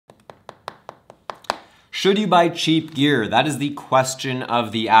Should you buy cheap gear? That is the question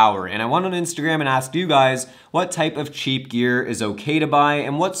of the hour. And I went on Instagram and asked you guys what type of cheap gear is okay to buy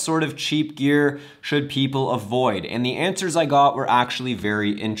and what sort of cheap gear should people avoid. And the answers I got were actually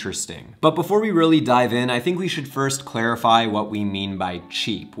very interesting. But before we really dive in, I think we should first clarify what we mean by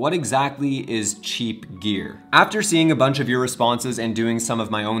cheap. What exactly is cheap gear? After seeing a bunch of your responses and doing some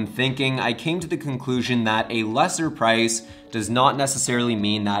of my own thinking, I came to the conclusion that a lesser price does not necessarily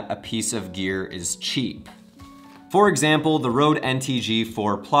mean that a piece of gear is cheap. For example, the Rode NTG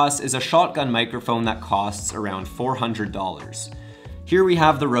 4 Plus is a shotgun microphone that costs around $400. Here we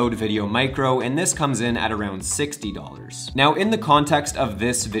have the Rode Video Micro, and this comes in at around $60. Now, in the context of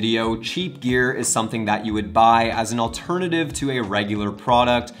this video, cheap gear is something that you would buy as an alternative to a regular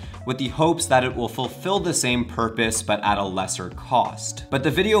product with the hopes that it will fulfill the same purpose but at a lesser cost. But the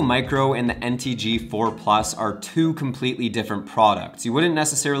Video Micro and the NTG 4 Plus are two completely different products. You wouldn't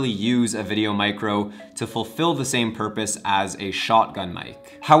necessarily use a Video Micro to fulfill the same purpose as a shotgun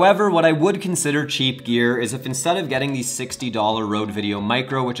mic. However, what I would consider cheap gear is if instead of getting the $60 Rode Video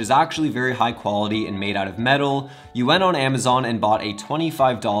Micro, which is actually very high quality and made out of metal, you went on Amazon and bought a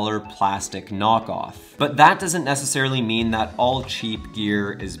 $25 plastic knockoff. But that doesn't necessarily mean that all cheap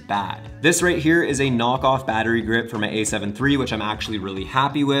gear is bad. This right here is a knockoff battery grip for my A7 III, which I'm actually really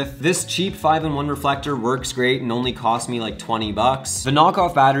happy with. This cheap 5-in-1 reflector works great and only cost me like 20 bucks. The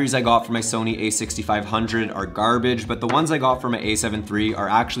knockoff batteries I got for my Sony a6500 are garbage, but the ones I got for my A7 III are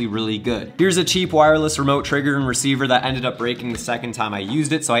actually really good. Here's a cheap wireless remote trigger and receiver that ended up breaking the second time I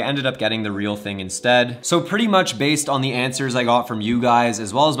used it, so I ended up getting the real thing instead. So pretty much based on the answers I got from you guys,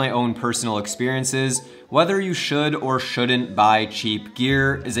 as well as my own personal experiences, whether you should or shouldn't buy cheap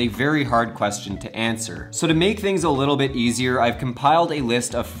gear is a very hard question to answer. So to make things a little bit easier, I've compiled a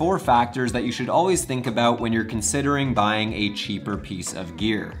list of 4 factors that you should always think about when you're considering buying a cheaper piece of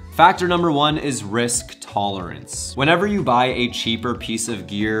gear. Factor number 1 is risk tolerance. Whenever you buy a cheaper piece of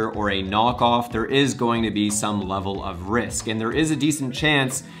gear or a knockoff, there is going to be some level of risk, and there is a decent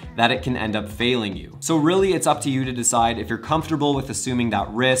chance that it can end up failing you. So really it's up to you to decide if you're comfortable with assuming that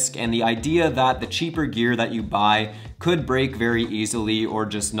risk and the idea that the cheaper gear that you buy could break very easily or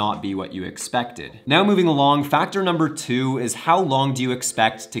just not be what you expected. Now moving along, factor number 2 is how long do you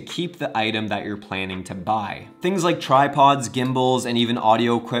expect to keep the item that you're planning to buy? Things like tripods, gimbals, and even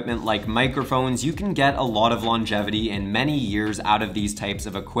audio equipment like microphones, you can get a lot of longevity and many years out of these types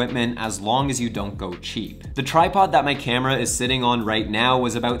of equipment as long as you don't go cheap. The tripod that my camera is sitting on right now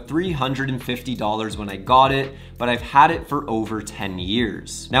was about $350 when I got it, but I've had it for over 10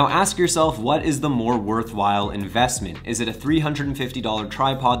 years. Now ask yourself, what is the more worthwhile investment? Is it a $350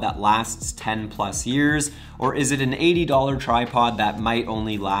 tripod that lasts 10 plus years, or is it an $80 tripod that might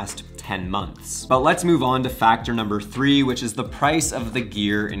only last 10 months? But let's move on to factor number 3, which is the price of the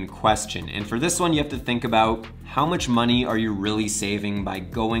gear in question. And for this one, you have to think about how much money are you really saving by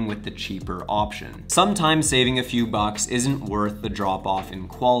going with the cheaper option? Sometimes saving a few bucks isn't worth the drop off in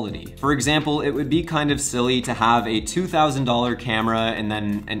quality. For example, it would be kind of silly to have a $2,000 camera and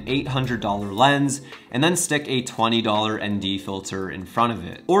then an $800 lens and then stick a $20 ND filter in front of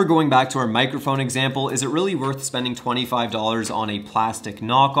it. Or going back to our microphone example, is it really worth spending $25 on a plastic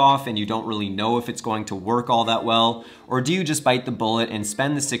knockoff and you don't really know if it's going to work all that well? Or do you just bite the bullet and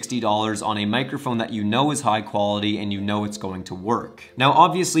spend the $60 on a microphone that you know is high quality and you know it's going to work? Now,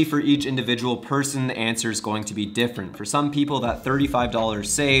 obviously for each individual person, the answer is going to be different. For some people, that $35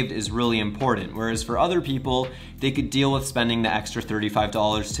 saved is really important, whereas for other people, they could deal with spending the extra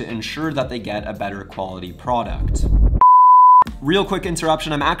 $35 to ensure that they get a better quality product. Real quick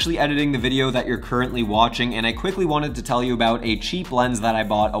interruption, I'm actually editing the video that you're currently watching, and I quickly wanted to tell you about a cheap lens that I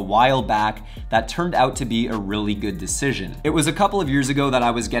bought a while back that turned out to be a really good decision. It was a couple of years ago that I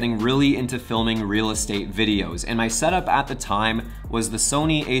was getting really into filming real estate videos, and my setup at the time was the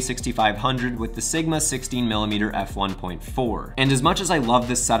Sony a6500 with the Sigma 16mm f1.4. And as much as I love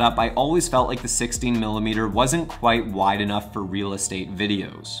this setup, I always felt like the 16mm wasn't quite wide enough for real estate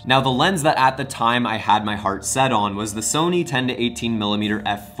videos. Now, the lens that at the time I had my heart set on was the Sony 10 to 18mm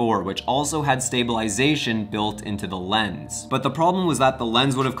f4, which also had stabilization built into the lens. But the problem was that the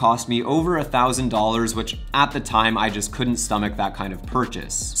lens would have cost me over $1,000, which at the time I just couldn't stomach that kind of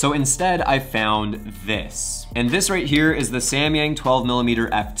purchase. So instead I found this. And this right here is the Samyang 12mm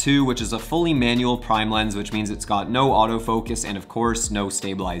f2, which is a fully manual prime lens, which means it's got no autofocus and of course no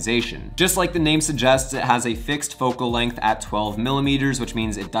stabilization. Just like the name suggests, it has a fixed focal length at 12mm, which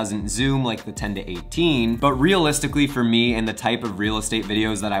means it doesn't zoom like the 10-18, but realistically for me and the type of real estate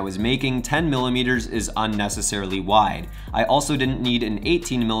videos that I was making, 10mm is unnecessarily wide. I also didn't need an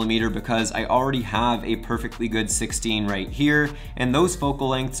 18mm because I already have a perfectly good 16 right here, and those focal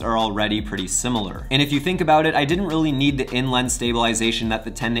lengths are already pretty similar. And if you think about it, I didn't really need the in-lens stabilization that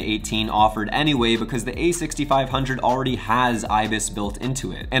the 10-18 offered anyway, because the A6500 already has IBIS built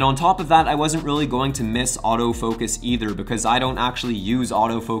into it. And on top of that, I wasn't really going to miss autofocus either, because I don't actually use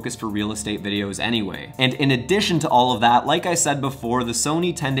autofocus for real estate videos anyway. And in addition to all of that, like I said before, the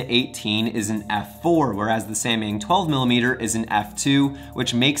Sony 10-18 is an f4, whereas the Samyang 12mm is an f2,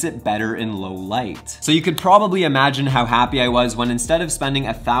 which makes it better in low light. So you could probably imagine how happy I was when, instead of spending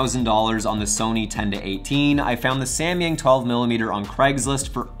 $1,000 on the Sony 10-18, I found the Samyang 12mm on Craigslist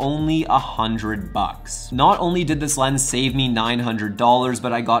for only $100. Not only did this lens save me $900,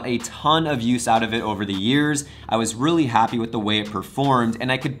 but I got a ton of use out of it over the years. I was really happy with the way it performed,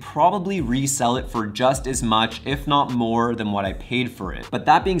 and I could probably resell it for just as much, if not more, than what I paid for it. But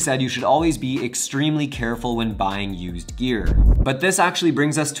that being said, you should always be extremely careful when buying used gear. But this actually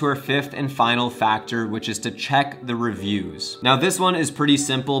brings us to our fifth and final factor, which is to check the reviews. Now this one is pretty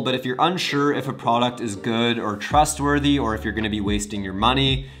simple, but if you're unsure if a product is good or trustworthy, or if you're gonna be wasting your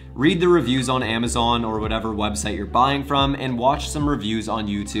money, read the reviews on Amazon or whatever website you're buying from, and watch some reviews on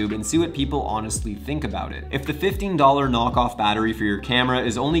YouTube and see what people honestly think about it. If the $15 knockoff battery for your camera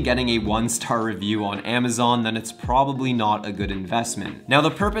is only getting a 1-star review on Amazon, then it's probably not a good investment. Now the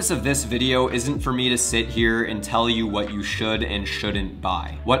purpose of this video isn't for me to sit here and tell you what you should and shouldn't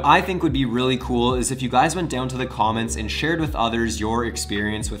buy. What I think would be really cool is if you guys went down to the comments and shared with others your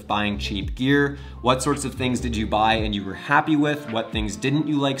experience with buying cheap gear. What sorts of things did you buy and you were happy with? What things didn't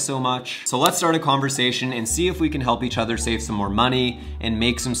you like so much? So let's start a conversation and see if we can help each other save some more money and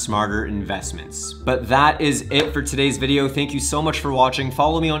make some smarter investments. But that is it for today's video. Thank you so much for watching.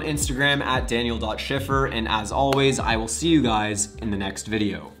 Follow me on Instagram at Daniel.Schiffer, and as always, I will see you guys in the next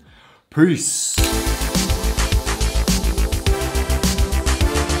video. Peace.